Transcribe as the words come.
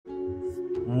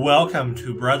Welcome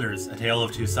to Brothers, A Tale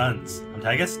of Two Sons. I'm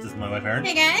Tygus, this is my wife Erin.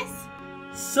 Hey guys!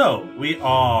 So, we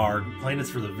are playing this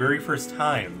for the very first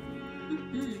time.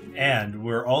 And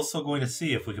we're also going to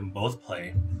see if we can both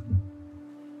play.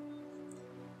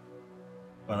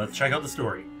 Well, let's check out the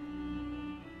story.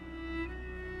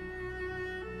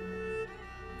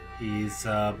 He's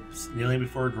kneeling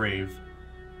before a grave.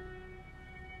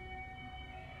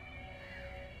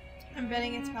 I'm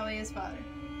betting it's probably his father.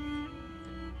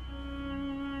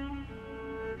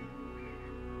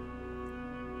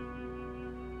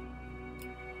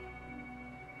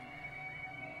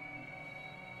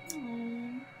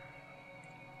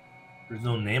 There's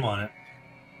no name on it.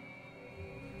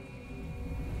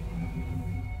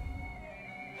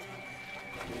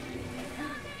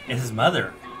 It's his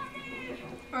mother.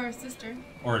 Or his sister.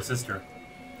 Or his sister.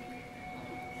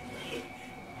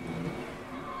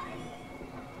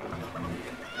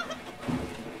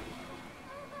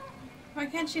 Why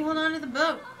can't she hold on to the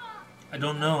boat? I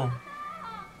don't know.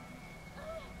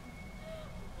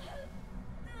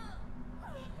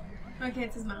 Okay,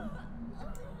 it's his mom.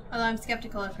 Although I'm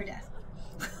skeptical of her death.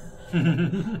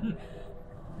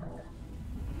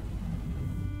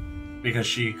 Because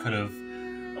she could have...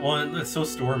 Well, it's so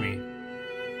stormy.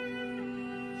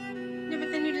 Yeah,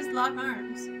 but then you just lock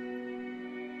arms.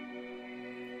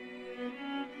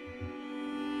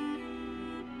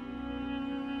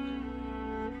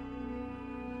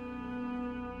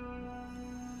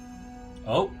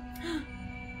 Oh.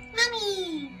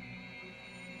 Mommy!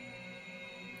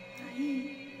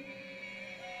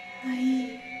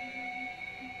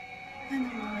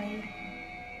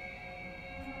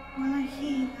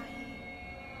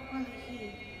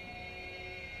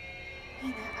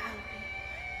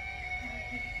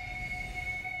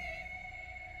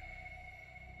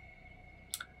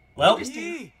 Well,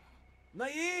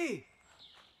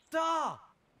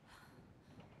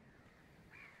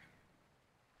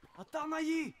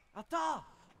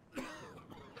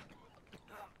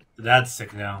 the dad's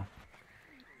sick now.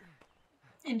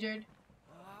 Injured.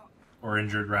 Or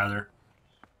injured, rather.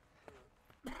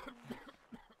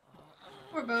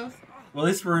 Or both. Well, at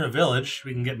least we're in a village.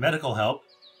 We can get medical help.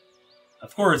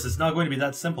 Of course, it's not going to be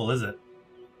that simple, is it?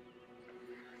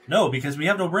 No, because we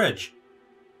have no bridge.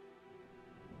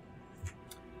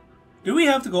 Do we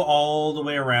have to go all the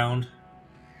way around?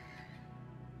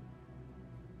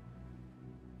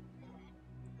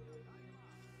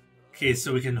 Okay,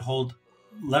 so we can hold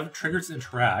left triggers to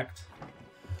interact.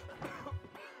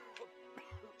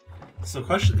 So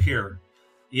question here.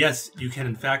 Yes, you can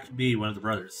in fact be one of the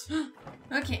brothers.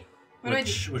 Okay. What do I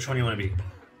do? Which one do you want to be?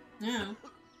 No.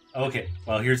 Okay,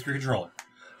 well here's your controller.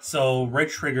 So right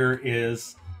trigger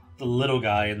is the little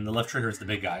guy and the left trigger is the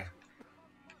big guy.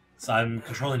 So I'm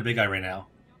controlling the big guy right now.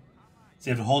 So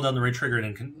you have to hold down the right trigger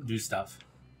and then do stuff.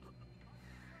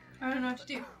 I don't know what to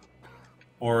do.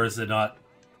 Or is it not?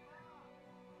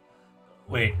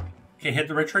 Wait, okay, hit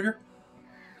the right trigger?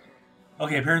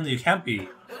 Okay, apparently you can't be.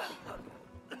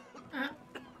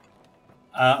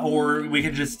 Or we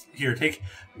can just, here, take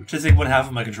 1 half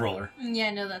of my controller.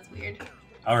 Yeah, no, that's weird.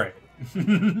 Alright.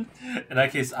 In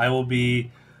that case, I will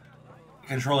be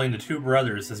controlling the two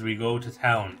brothers as we go to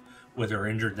town with our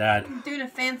injured dad. I'm doing a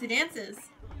fancy dances.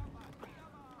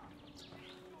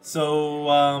 So,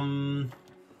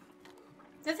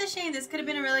 That's a shame. This could have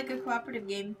been a really good cooperative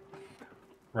game.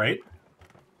 right?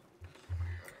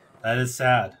 That is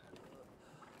sad.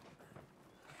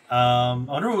 I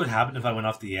wonder what would happen if I went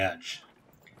off the edge.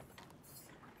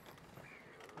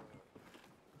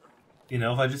 You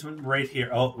know, if I just went right here.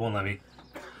 Oh, it won't let me.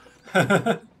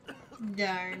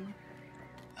 Darn.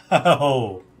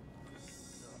 Oh.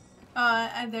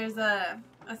 And there's a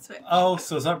switch. Oh,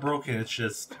 so it's not broken, it's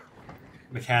just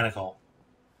mechanical.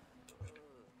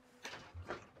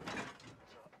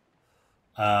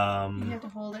 You have to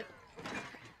hold it.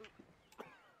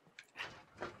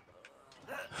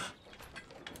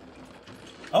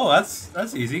 Oh,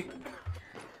 that's easy.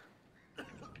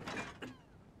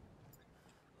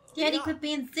 Daddy quit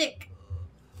being sick.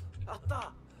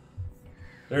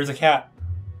 There's a cat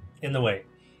in the way.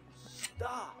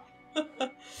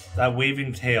 That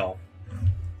waving tail.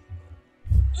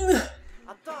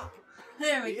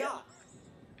 There we go.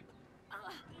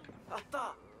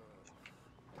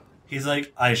 He's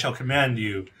like, I shall command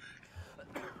you.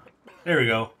 There we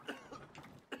go.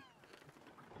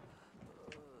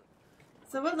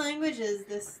 So what language is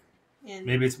this in?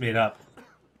 Maybe it's made up.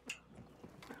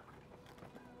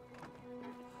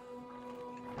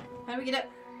 How do we get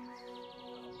up?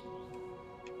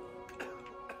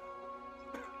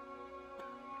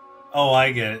 Oh,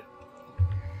 I get it.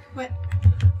 What?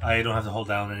 I don't have to hold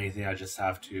down anything. I just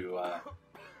have to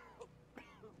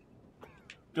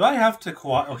Do I have to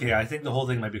Okay, I think the whole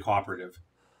thing might be cooperative.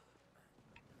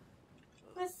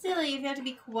 That's silly if you have to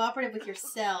be cooperative with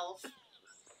yourself.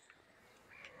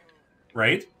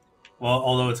 Right? Well,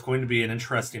 although it's going to be an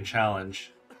interesting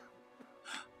challenge.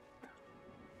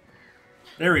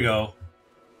 There we go.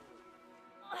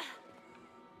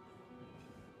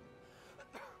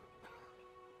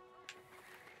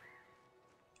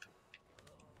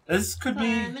 This could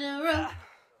be...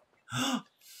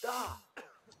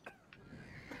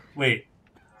 Wait.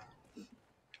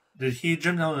 Did he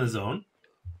jump down on his own?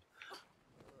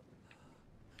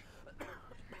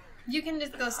 You can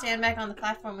just go stand back on the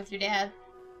platform with your dad.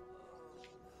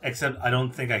 Except I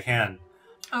don't think I can.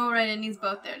 Oh, right, it needs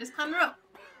both there. Just climb the rope.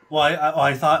 Well,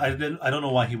 I thought I didn't. I don't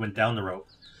know why he went down the rope.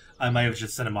 I might have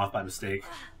just sent him off by mistake.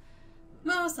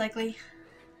 Most likely.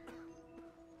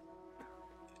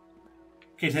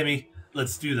 Okay, Timmy,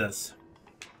 let's do this.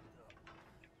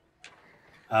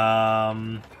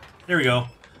 There we go.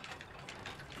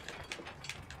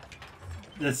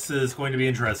 This is going to be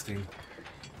interesting.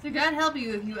 So God help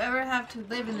you if you ever have to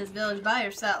live in this village by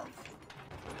yourself.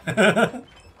 Maybe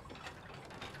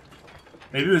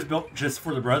it was built just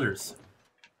for the brothers.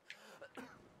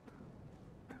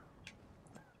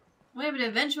 Wait, but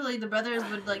eventually the brothers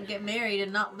would like get married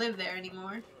and not live there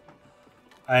anymore.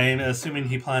 I'm assuming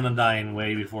he planned on dying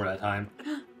way before that time.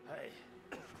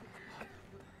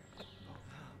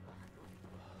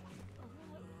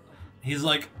 He's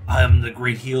like, I'm the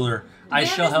great healer. I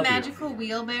shall help you. Magical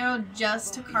wheelbarrow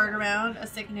just to cart around a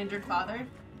sick and injured father?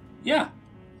 Yeah.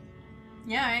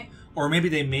 Yeah, right. Or maybe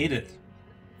they made it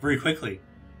very quickly.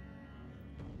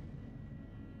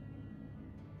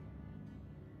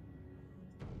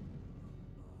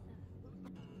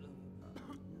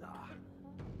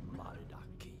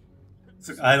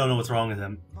 So, I don't know what's wrong with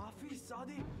him.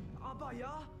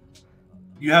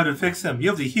 You have to fix him. You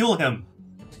have to heal him.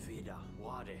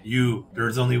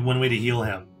 There's only one way to heal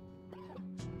him.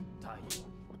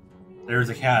 There's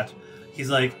a cat. He's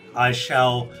like, I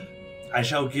shall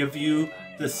give you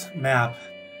this map.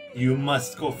 You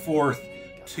must go forth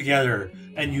together,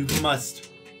 and you must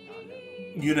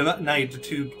unite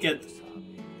to get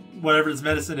whatever this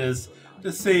medicine is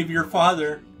to save your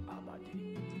father.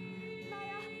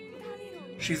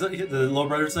 She's like, the little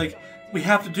brother's like, we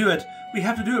have to do it. We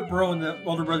have to do it, bro. And the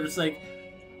older brother's like,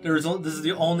 this is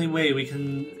the only way we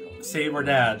can save our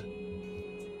dad.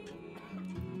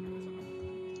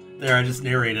 There, I just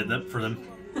narrated that for them.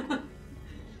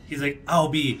 He's like, I'll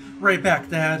be right back,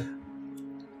 Dad.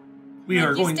 We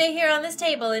are going. You stay here on this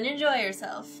table and enjoy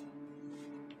yourself.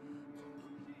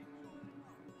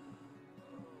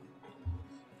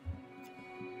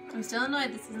 I'm still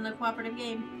annoyed this isn't a cooperative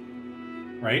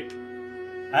game. Right?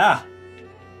 Ah!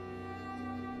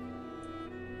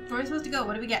 Where are we supposed to go?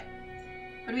 What do we get?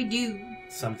 What do we do?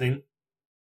 Something.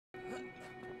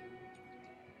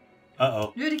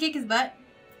 Uh-oh. Do we have to kick his butt?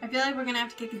 I feel like we're gonna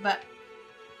have to kick his butt.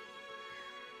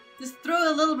 Just throw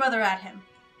the little brother at him.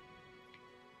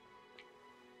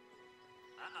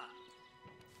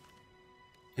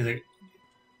 He's like,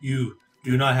 you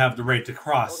do not have the right to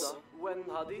cross.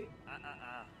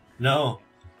 No,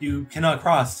 you cannot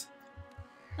cross.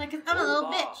 Like, I'm a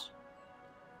little bitch.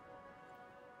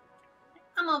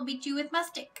 I'm gonna beat you with my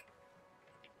stick.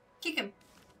 Kick him.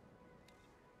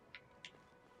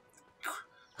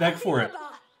 Beg for it.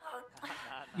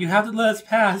 You have to let us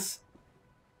pass.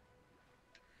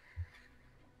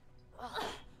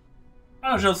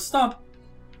 I shall stomp.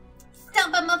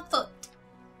 Stomp on my foot.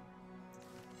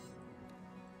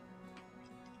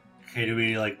 Okay, do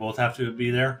we like both have to be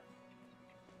there?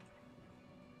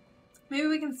 Maybe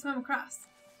we can swim across.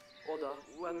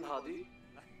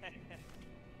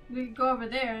 We could go over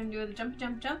there and do the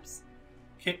jumps.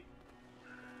 Okay.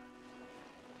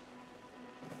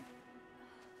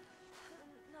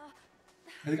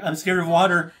 I'm scared of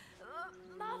water.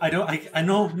 I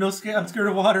know, no scared. I'm scared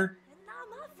of water.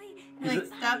 Like,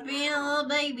 stop being a little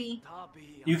baby.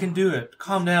 You can do it.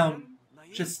 Calm down.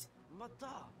 Just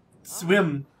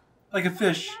swim like a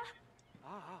fish.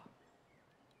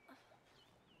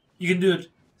 You can do it.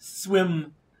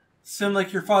 Swim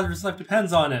like your father's life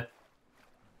depends on it.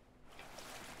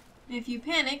 If you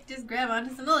panic, just grab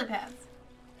onto some lily pads.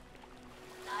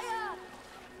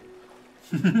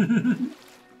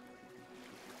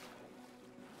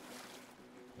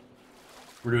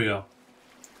 Where do we go?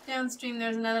 Downstream,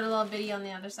 there's another little bitty on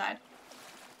the other side.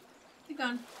 Keep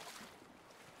going.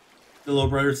 The little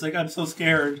brother's like, I'm so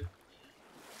scared.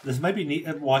 This might be neat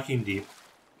at walking deep.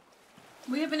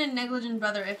 We have been a negligent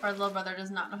brother if our little brother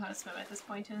does not know how to swim at this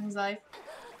point in his life.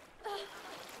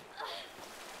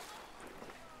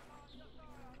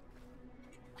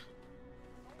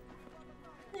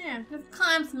 there. Let's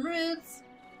climb some roots.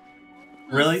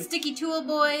 Really? Sticky tool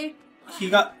boy. He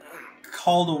got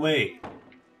called away.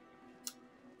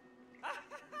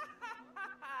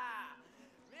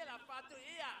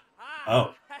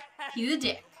 Oh. He's a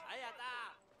dick.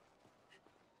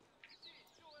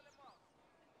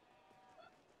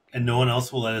 And no one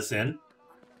else will let us in?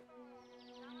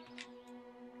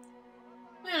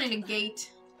 We don't need a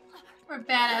gate. We're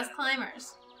badass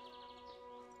climbers.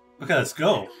 Okay, let's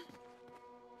go.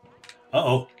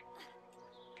 Uh-oh.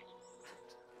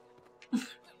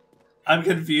 I'm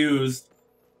confused.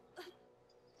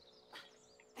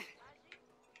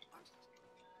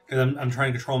 Because I'm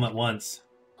trying to control them at once.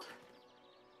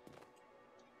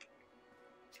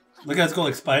 Look at us go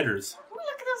like spiders. Ooh,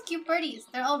 look at those cute birdies.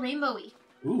 They're all rainbowy.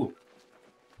 Ooh.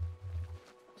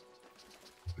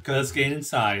 Okay, let's get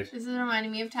inside. This is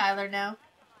reminding me of Tyler now.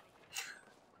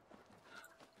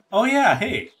 Oh yeah,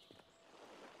 hey.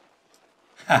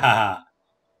 Ha ha ha.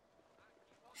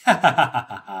 Ha ha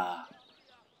ha ha.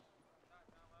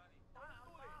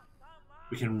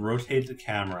 We can rotate the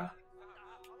camera.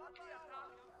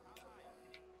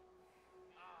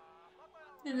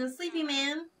 There's a sleepy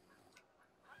man.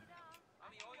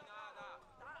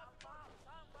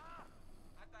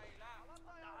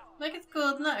 Look, it's cool.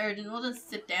 It's not urgent. We'll just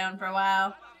sit down for a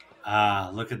while.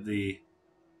 Ah, look at the...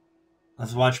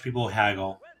 Let's watch people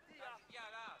haggle.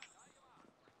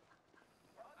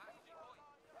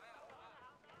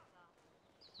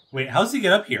 Wait, how does he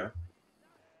get up here?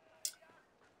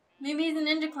 Maybe he's a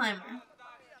ninja climber.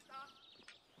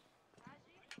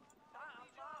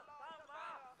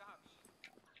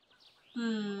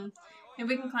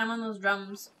 Maybe we can climb on those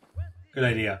drums. Good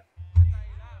idea.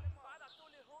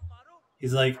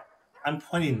 He's like, I'm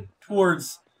pointing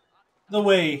towards the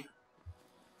way.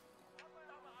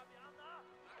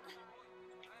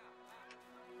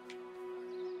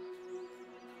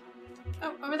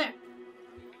 Oh, over there.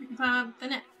 We can climb up the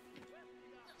net.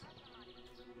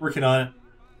 Working on it.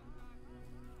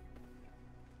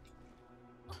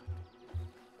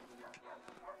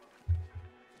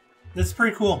 This is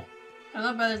pretty cool. Our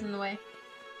little brother's in the way.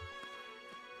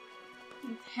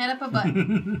 Head up a butt.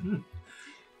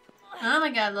 Oh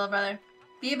my god, little brother.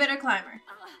 Be a better climber.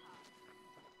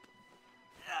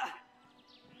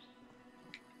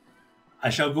 I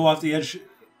shall go off the edge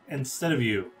instead of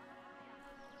you.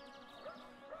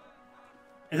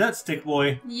 Is that Stick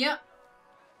Boy? Yep.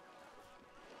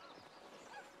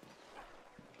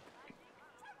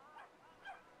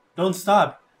 Don't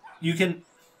stop. You can...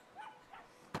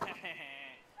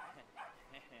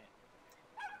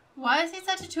 Why is he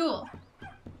such a tool?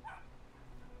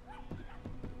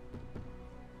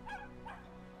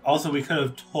 Also, we could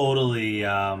have totally...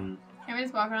 Can we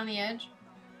just walk around the edge?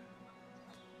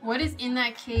 What is in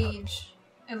that cage?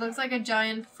 It looks like a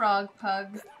giant frog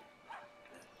pug.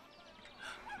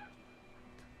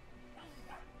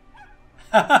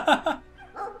 Oh,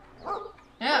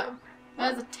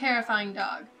 that is a terrifying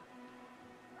dog.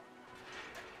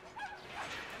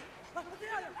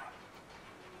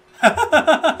 Go,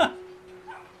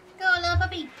 little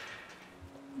puppy.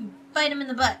 Bite him in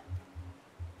the butt.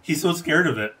 He's so scared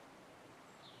of it.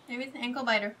 Maybe it's an ankle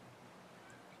biter.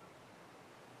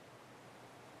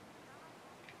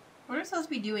 What are we supposed to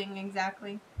be doing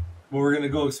exactly? Well, we're going to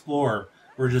go explore.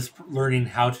 We're just learning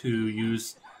how to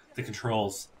use the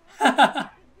controls.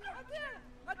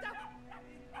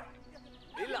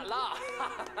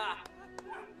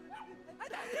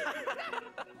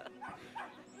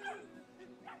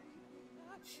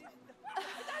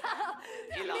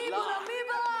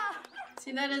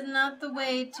 See, that is not the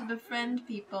way to befriend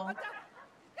people.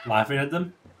 Laughing at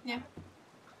them? Yeah.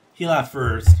 He laughed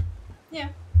first. Yeah.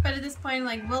 But at this point,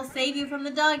 like, we'll save you from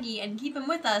the doggy and keep him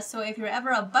with us, so if you're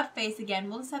ever a butt face again,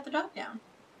 we'll just have the dog down.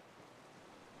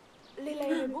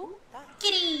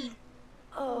 Kitty!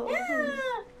 Oh. Yeah.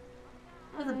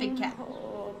 That was a big cat.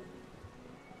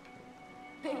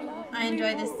 I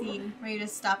enjoy this scene where you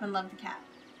just stop and love the cat.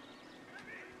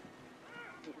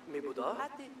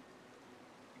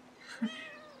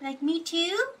 Like, me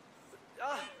too?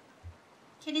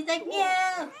 Kitty's like,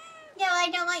 no! No, I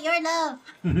don't want your love!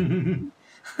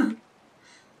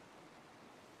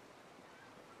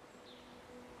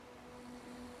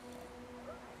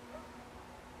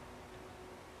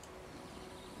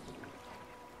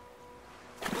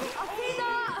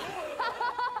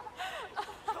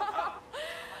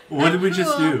 What did we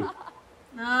just do?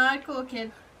 Not cool,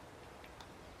 kid.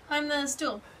 Climb the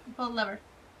stool and pull the lever.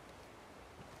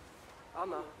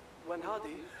 Anna, when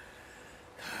Hadi?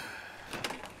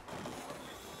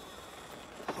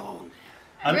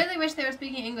 I really wish they were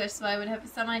speaking English so I would have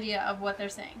some idea of what they're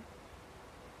saying.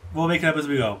 We'll make it up as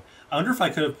we go. I wonder if I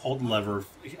could have pulled the lever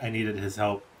if I needed his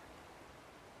help.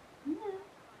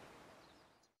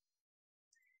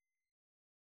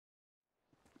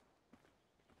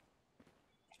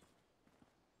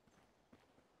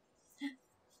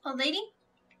 Old lady?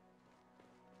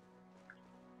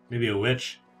 Maybe a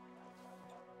witch.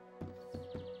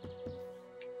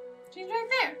 She's right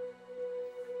there.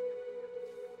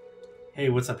 Hey,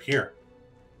 what's up here?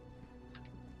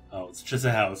 Oh, it's just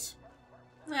a house.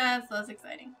 That's less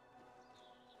exciting.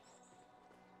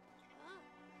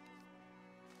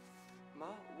 Ma,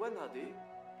 when Hadi?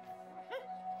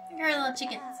 Look at our little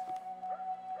chickens.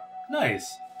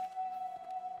 Nice.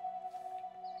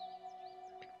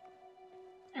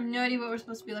 I have no idea what we're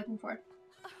supposed to be looking for.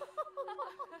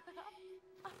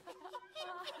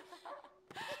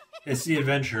 It's the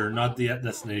adventure, not the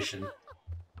destination.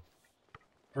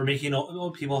 We're making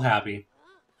old people happy.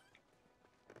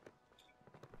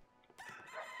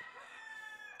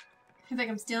 He's like,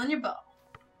 I'm stealing your bow.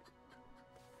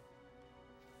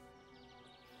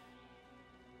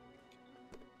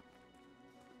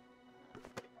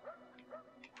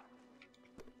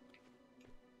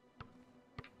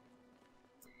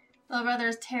 Little brother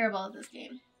is terrible at this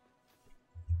game.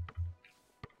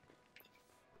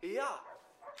 Yeah.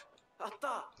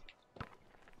 Atta.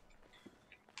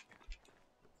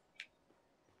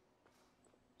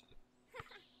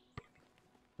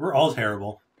 We're all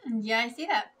terrible. Yeah, I see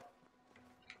that.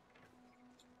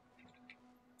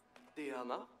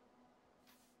 Diana.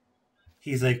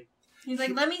 He's like,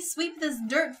 let me sweep this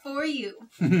dirt for you.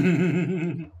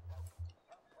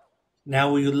 now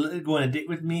will you go on a date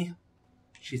with me?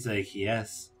 She's like,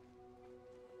 yes.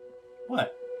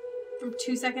 What? From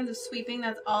 2 seconds of sweeping,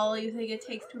 that's all you think it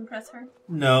takes to impress her?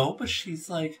 No, but she's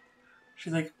like,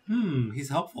 he's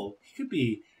helpful. He could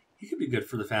be good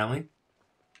for the family.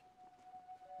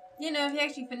 You know, if he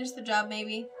actually finished the job,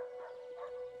 maybe.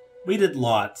 We did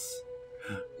lots.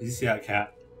 Did you see that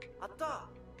cat? Atta.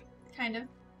 Kind of.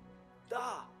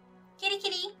 Da. Kitty,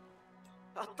 kitty.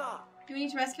 Atta. Do we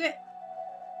need to rescue it?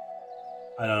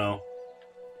 I don't know.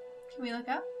 Can we look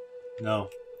up? No.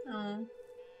 Oh.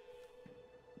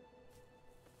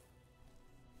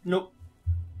 Nope.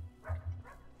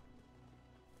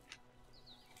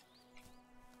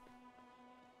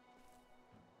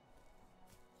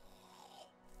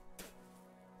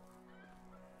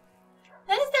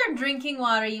 That is their drinking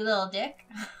water, you little dick.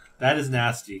 That is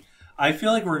nasty. I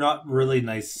feel like we're not really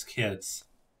nice kids.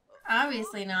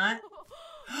 Obviously not.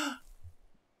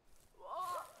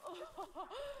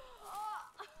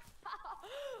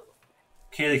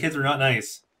 Okay, the kids are not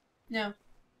nice. No.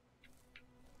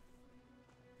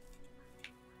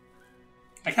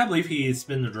 I can't believe he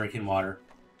spilled the drinking water.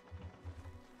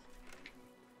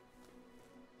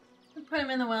 We put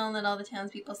him in the well and let all the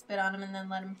townspeople spit on him and then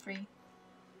let him free.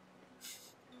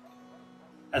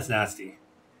 That's nasty.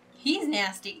 He's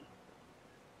nasty.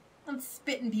 Don't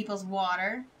spit in people's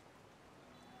water.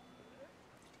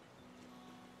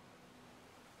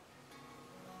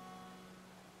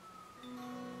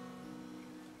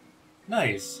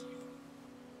 Nice.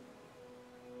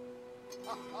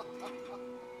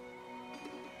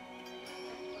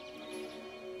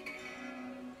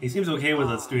 He seems okay with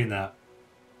us doing that.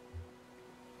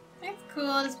 It's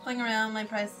cool, just playing around my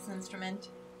priceless instrument.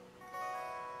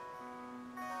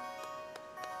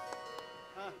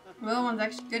 Will one's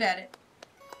actually good at it.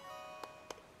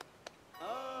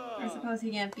 I suppose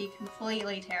he can't be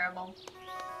completely terrible.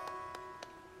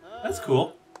 That's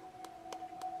cool.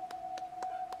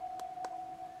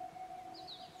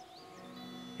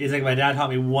 He's like, my dad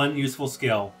taught me one useful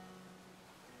skill.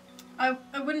 I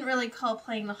wouldn't really call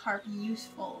playing the harp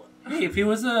useful. Hey, if he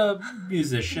was a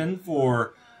musician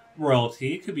for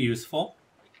royalty, it could be useful.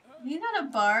 He's not a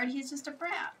bard, he's just a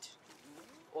brat.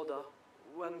 Oda.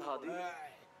 When Hadi?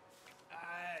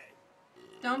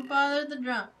 Don't bother the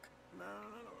drunk.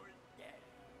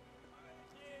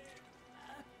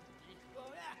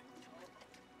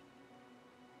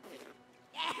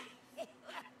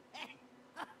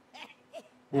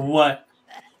 What?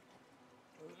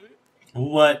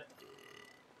 What?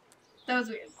 That was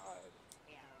weird.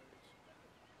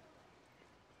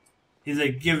 He's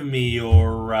like, give me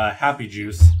your happy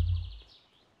juice.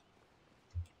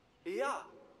 Yeah.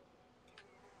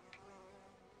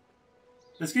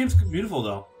 This game's beautiful,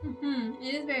 though.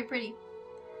 It is very pretty.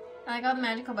 I like all the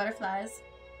magical butterflies.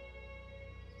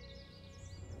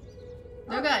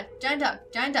 Oh god, giant dog,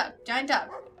 giant dog, giant dog.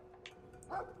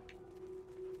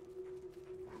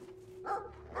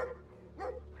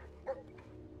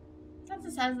 That's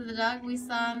the size of the dog we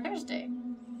saw on Thursday.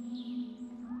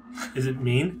 Is it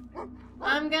mean?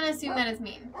 I'm gonna assume that it's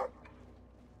mean.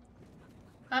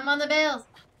 I'm on the bales.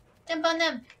 Jump on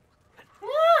them.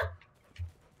 Ah!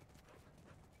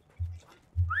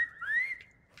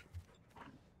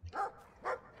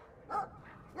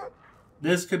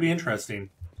 This could be interesting.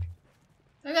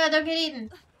 Oh god, don't get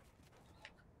eaten.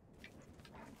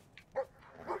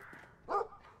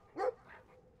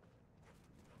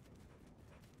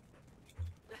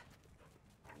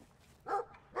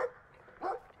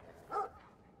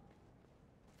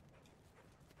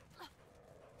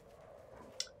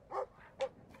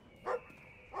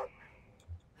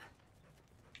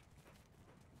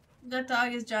 That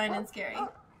dog is giant and scary.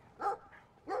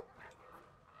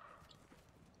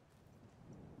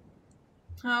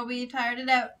 Oh, we tired it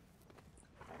out.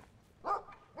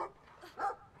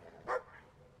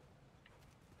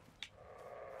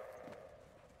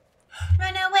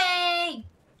 Run away!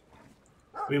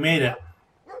 We made it.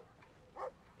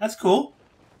 That's cool.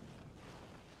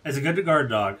 It's a good guard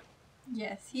dog.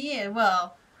 Yes, he is.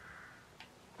 Well,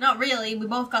 not really. We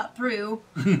both got through.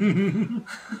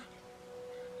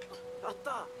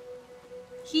 Atta!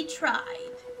 He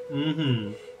tried.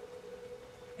 Mm-hmm.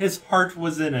 His heart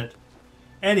was in it.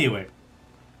 Anyway,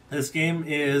 this game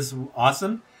is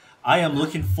awesome. I am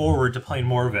looking forward to playing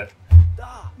more of it.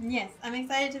 Da! Yes, I'm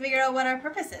excited to figure out what our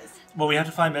purpose is. Well, we have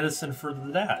to find medicine for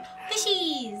the dad.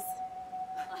 Fishies!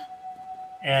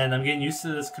 And I'm getting used to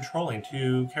this controlling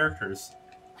two characters.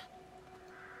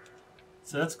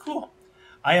 So that's cool.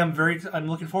 I'm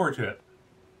looking forward to it.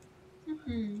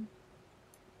 Mm-hmm.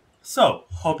 So,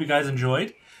 hope you guys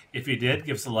enjoyed. If you did,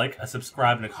 give us a like, a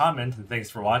subscribe, and a comment, and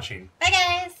thanks for watching. Bye,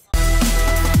 guys!